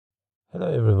Hello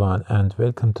everyone and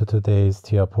welcome to today's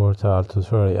TIA Portal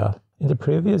tutorial. In the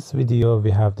previous video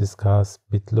we have discussed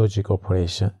bit logic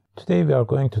operation. Today we are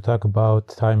going to talk about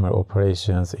timer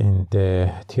operations in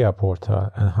the TIA Portal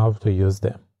and how to use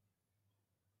them.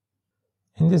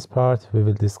 In this part we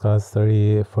will discuss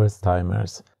three first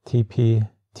timers, TP,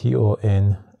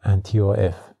 TON and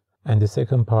TOF. And the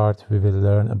second part we will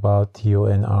learn about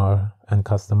TONR and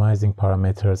customizing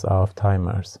parameters of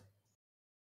timers.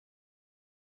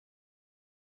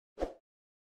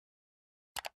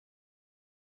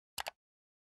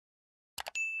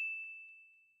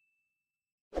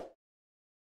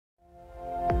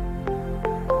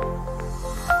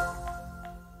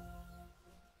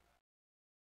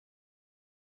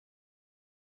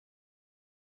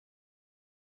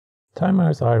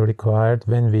 Timers are required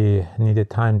when we need a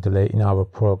time delay in our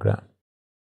program.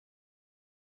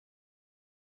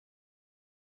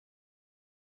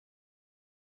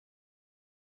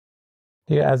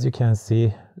 Here, as you can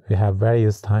see, we have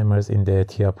various timers in the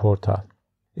TIA Portal.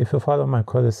 If you follow my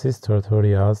codices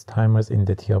tutorials, timers in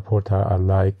the TIA Portal are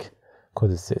like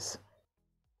codices.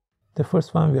 The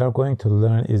first one we are going to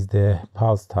learn is the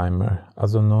pulse timer,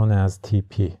 also known as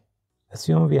TP.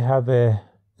 Assume we have a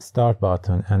start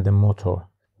button and a motor.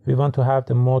 We want to have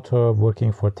the motor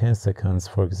working for 10 seconds,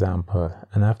 for example,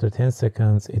 and after 10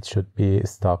 seconds it should be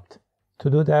stopped.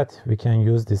 To do that, we can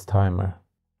use this timer.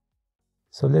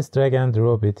 So let's drag and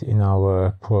drop it in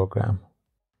our program.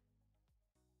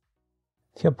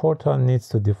 TIA Portal needs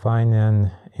to define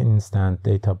an instant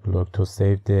data block to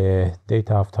save the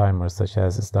data of timers such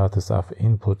as status of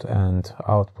input and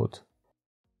output.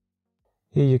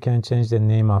 Here you can change the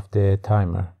name of the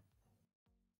timer.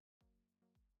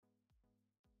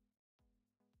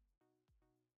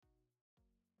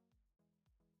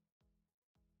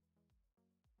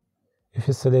 If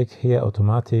you select here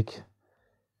automatic,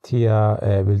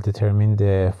 TIA will determine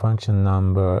the function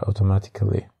number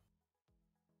automatically.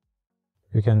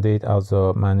 You can do it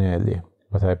also manually,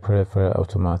 but I prefer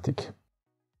automatic.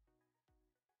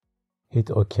 Hit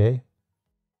OK.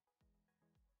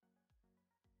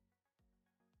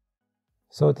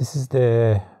 So this is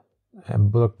the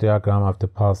block diagram of the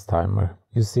pulse timer.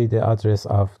 You see the address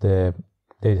of the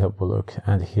data block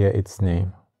and here its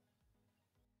name.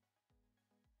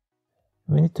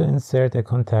 We need to insert a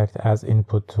contact as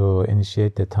input to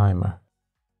initiate the timer.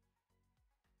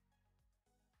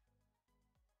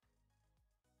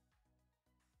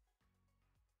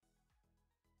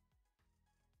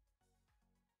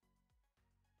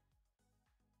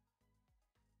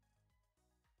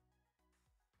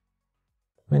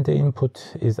 When the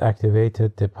input is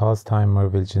activated, the pulse timer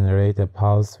will generate a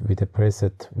pulse with a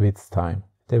preset width time.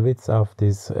 The width of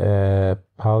this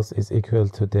pulse is equal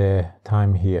to the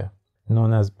time here,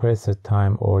 known as preset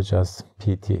time or just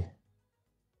PT.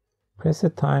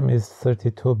 Preset time is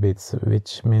 32 bits,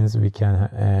 which means we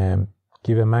can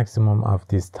give a maximum of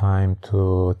this time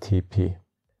to TP.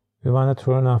 We want to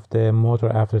turn off the motor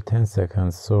after 10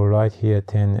 seconds, so write here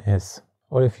 10S.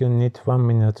 Or if you need 1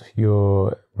 minute,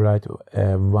 you write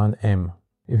 1M.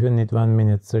 If you need 1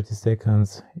 minute 30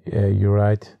 seconds, you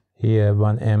write here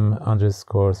 1M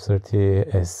underscore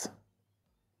 30S.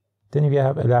 Then we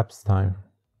have elapsed time.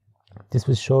 This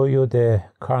will show you the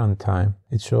current time.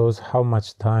 It shows how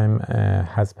much time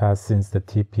has passed since the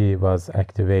TP was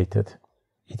activated.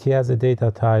 It has a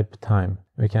data type time.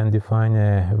 We can define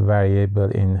a variable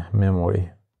in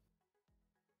memory.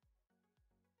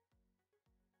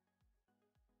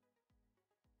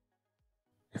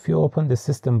 If you open the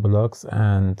system blocks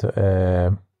and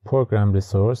program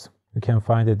resource, you can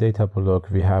find the data block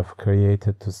we have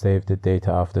created to save the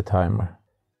data of the timer.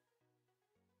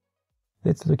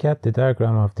 Let's look at the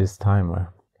diagram of this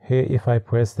timer. Here, if I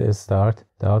press the start,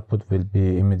 the output will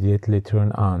be immediately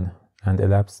turned on and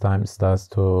elapsed time starts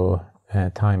to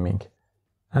timing.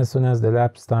 As soon as the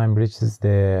elapsed time reaches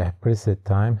the preset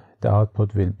time, the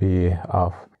output will be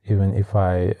off, even if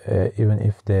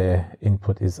the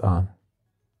input is on.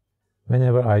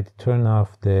 Whenever I turn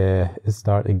off the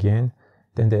start again,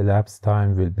 then the elapsed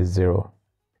time will be 0.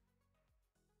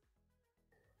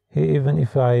 Here, even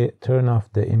if I turn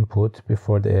off the input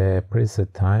before the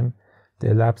preset time,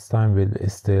 the elapsed time will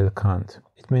still count.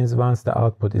 It means once the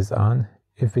output is on,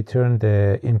 if we turn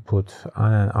the input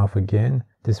on and off again,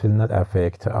 this will not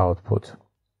affect the output.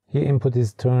 Here input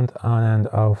is turned on and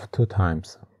off 2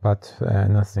 times, but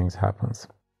nothing happens.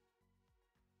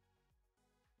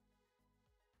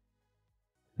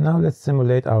 Now let's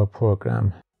simulate our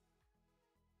program.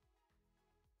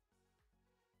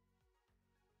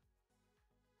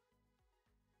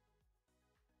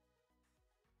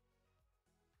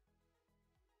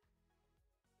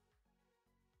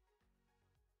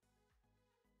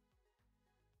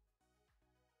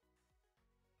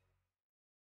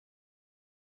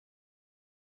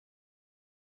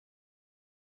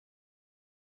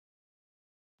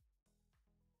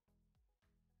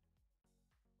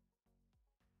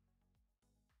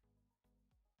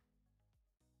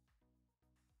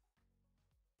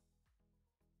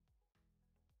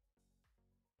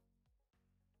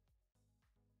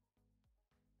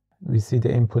 we see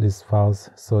the input is false,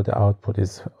 so the output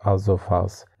is also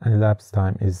false, and elapsed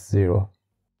time is 0.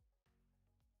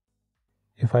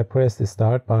 If I press the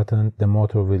start button, the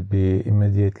motor will be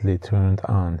immediately turned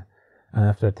on, and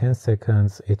after 10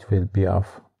 seconds it will be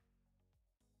off.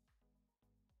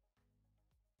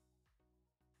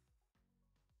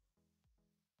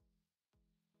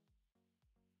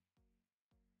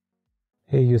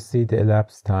 Here you see the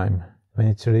elapsed time. When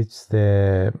it reaches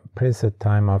the preset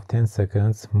time of 10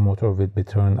 seconds, motor will be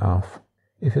turned off.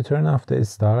 If you turn off the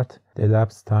start, the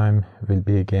elapsed time will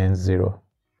be again 0.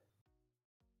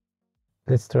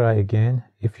 Let's try again.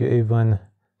 If you even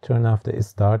turn off the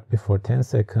start before 10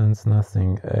 seconds,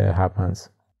 nothing happens.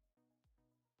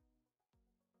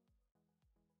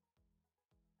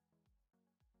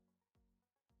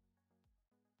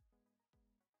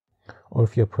 Or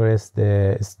if you press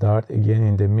the start again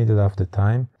in the middle of the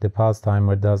time, the pulse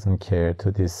timer doesn't care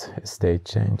to this state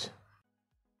change.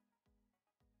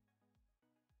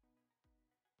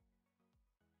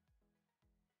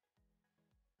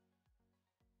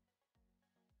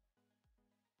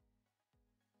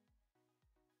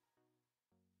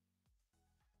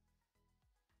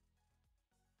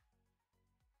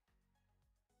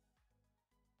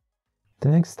 The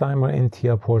next timer in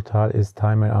TIA Portal is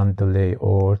timer on delay,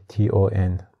 or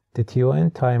TON. The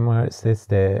TON timer sets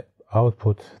the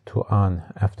output to on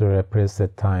after a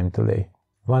preset time delay.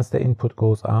 Once the input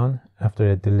goes on, after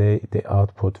a delay, the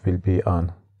output will be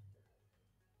on.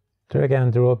 Drag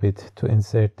and drop it to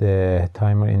insert the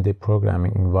timer in the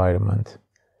programming environment.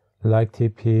 Like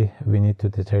TP, we need to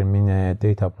determine a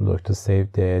data block to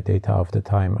save the data of the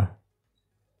timer.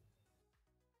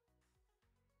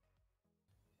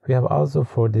 We have also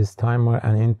for this timer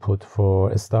an input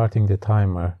for starting the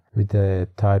timer with the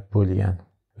type boolean,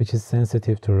 which is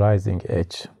sensitive to rising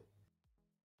edge.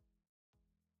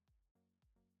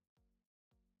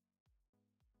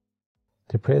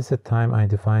 The preset time I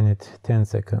define it 10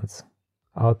 seconds,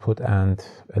 output and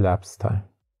elapsed time.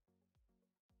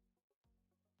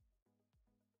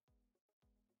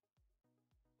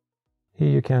 Here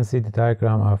you can see the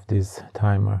diagram of this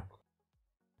timer.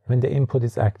 When the input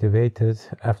is activated,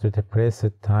 after the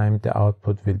preset time, the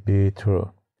output will be true.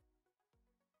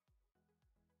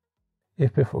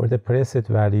 If before the preset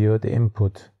value the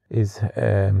input is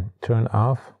turned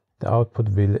off, the output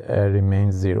will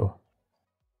remain 0.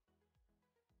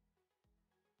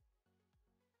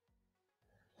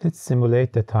 Let's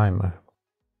simulate the timer.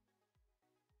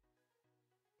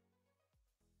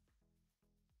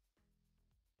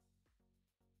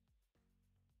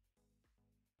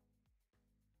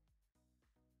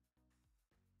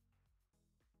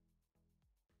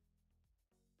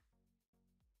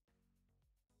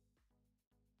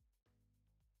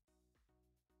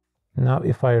 Now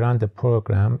if I run the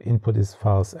program, input is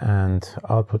false and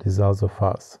output is also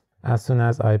false. As soon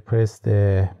as I press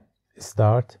the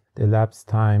start, the elapsed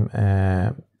time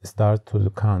starts to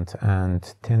count, and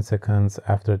 10 seconds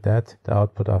after that, the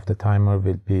output of the timer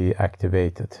will be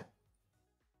activated.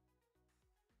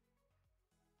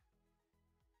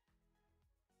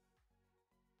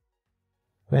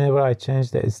 Whenever I change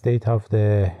the state of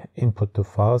the input to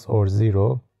false or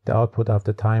 0, the output of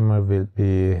the timer will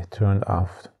be turned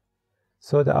off.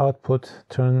 So the output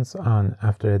turns on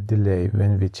after a delay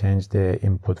when we change the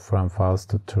input from false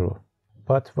to true.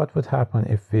 But what would happen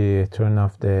if we turn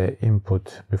off the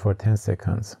input before 10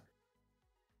 seconds?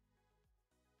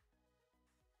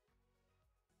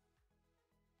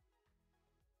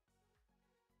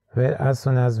 Well, as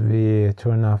soon as we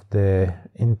turn off the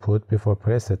input before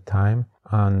preset time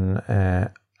on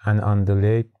an on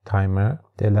delay timer,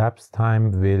 the elapsed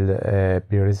time will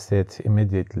be reset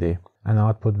immediately, and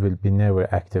output will be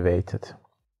never activated.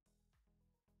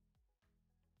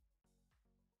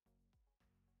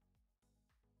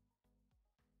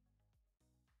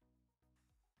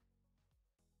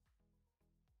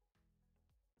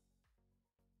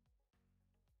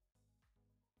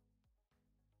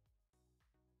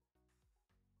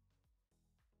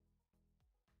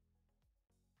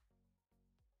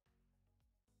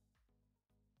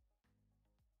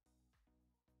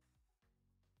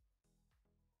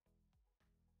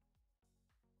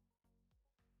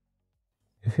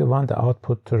 If you want the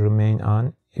output to remain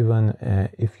on, even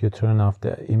if you turn off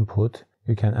the input,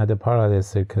 you can add a parallel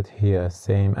circuit here,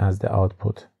 same as the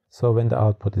output. So when the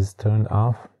output is turned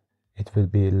off, it will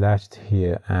be latched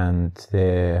here and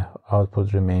the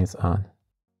output remains on.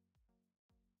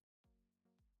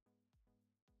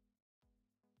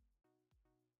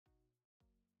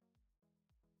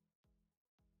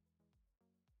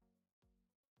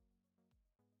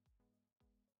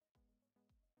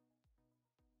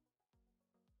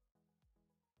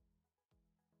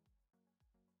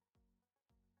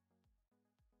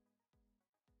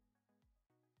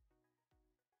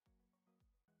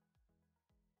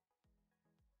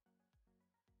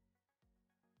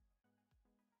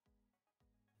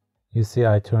 You see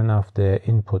I turn off the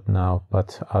input now,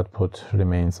 but output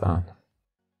remains on.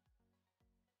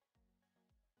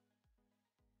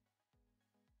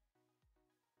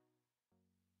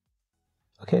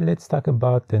 Okay, let's talk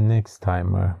about the next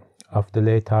timer, of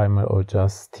delay timer or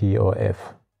just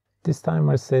TOF. This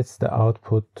timer sets the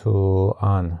output to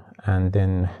on and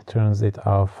then turns it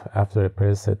off after a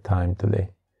preset time delay.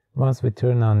 Once we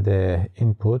turn on the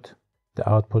input, the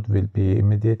output will be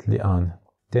immediately on.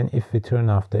 Then if we turn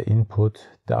off the input,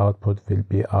 the output will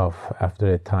be off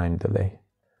after a time delay.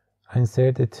 I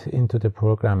insert it into the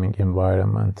programming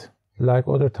environment. Like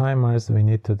other timers, we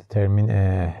need to determine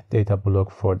a data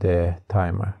block for the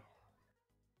timer.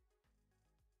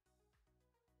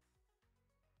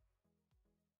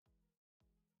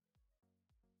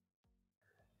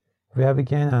 We have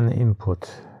again an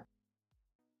input.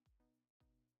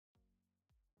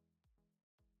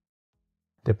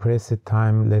 The preset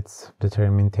time, let's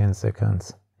determine 10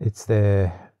 seconds. It's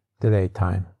the delay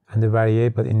time and the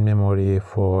variable in memory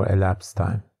for elapsed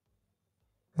time.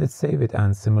 Let's save it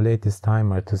and simulate this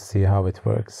timer to see how it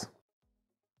works.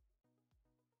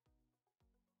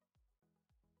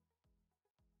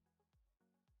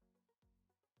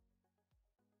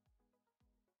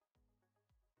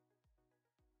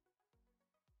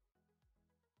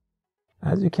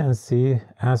 As you can see,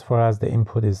 as far as the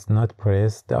input is not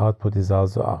pressed, the output is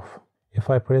also off. If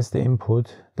I press the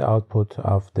input, the output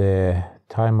of the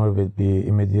timer will be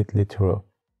immediately true.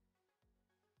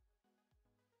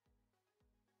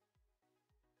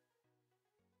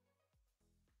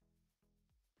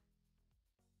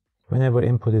 Whenever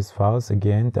input is false,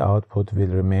 again the output will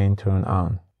remain turned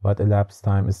on, but elapsed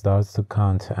time starts to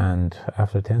count and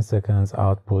after 10 seconds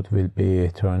output will be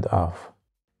turned off.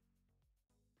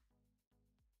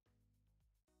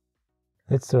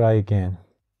 Let's try again.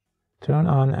 Turn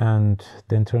on and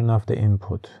then turn off the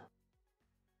input.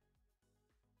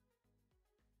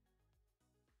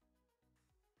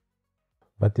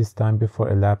 But this time before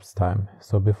elapsed time,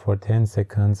 so before 10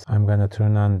 seconds I'm gonna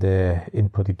turn on the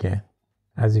input again.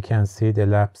 As you can see, the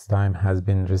elapsed time has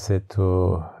been reset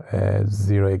to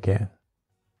 0 again.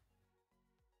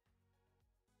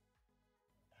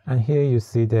 And here you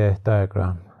see the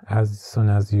diagram. As soon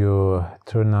as you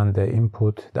turn on the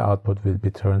input, the output will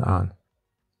be turned on.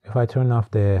 If I turn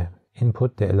off the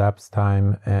input, the elapsed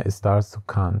time starts to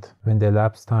count. When the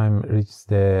elapsed time reaches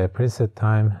the preset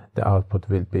time, the output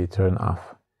will be turned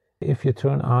off. If you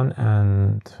turn on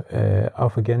and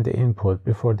off again the input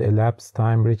before the elapsed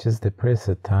time reaches the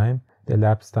preset time, the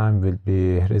elapsed time will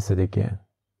be reset again.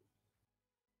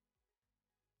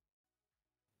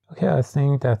 Okay, I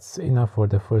think that's enough for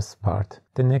the first part.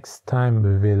 The next time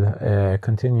we will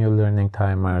continue learning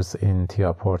timers in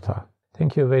TIA Portal.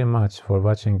 Thank you very much for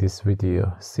watching this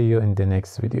video. See you in the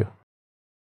next video.